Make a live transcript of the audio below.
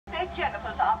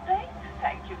Jennifer's, aren't they?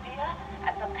 Thank you, dear.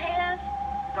 And the pears,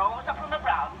 those are from the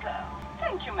Brown girl.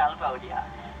 Thank you, Malvolia.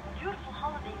 Beautiful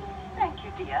holiday. Thank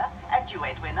you, dear. And you,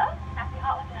 Edwina? Happy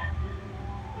holiday.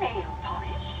 Nail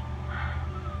polish.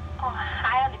 Oh,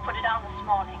 I only put it on this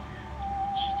morning.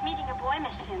 She's meeting a boy,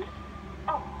 Miss Sims.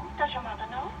 Oh, does your mother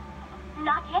know?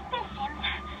 Not yet, Miss Sims,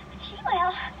 but she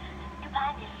will.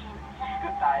 Goodbye, Miss Sims.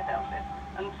 Goodbye, Velvet.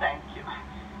 And thank you.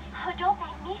 Oh, don't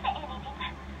thank me for anything.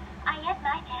 I ate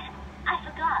my dad. I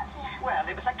forgot. Well,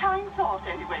 it was a kind thought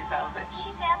anyway, Velvet.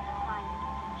 She's absent-minded.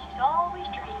 She's always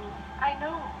dreaming. I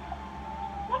know.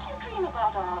 What do you dream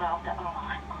about hour after hour?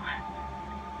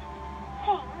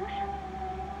 Things.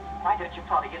 Why don't you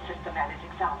follow your sister Mary's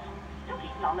example? Look,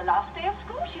 even on the last day of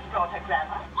school, she's brought her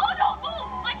grammar. Oh, don't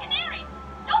move! My canary!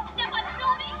 Don't step on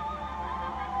Sylvie!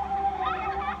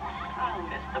 I'll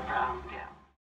miss the Brown girl.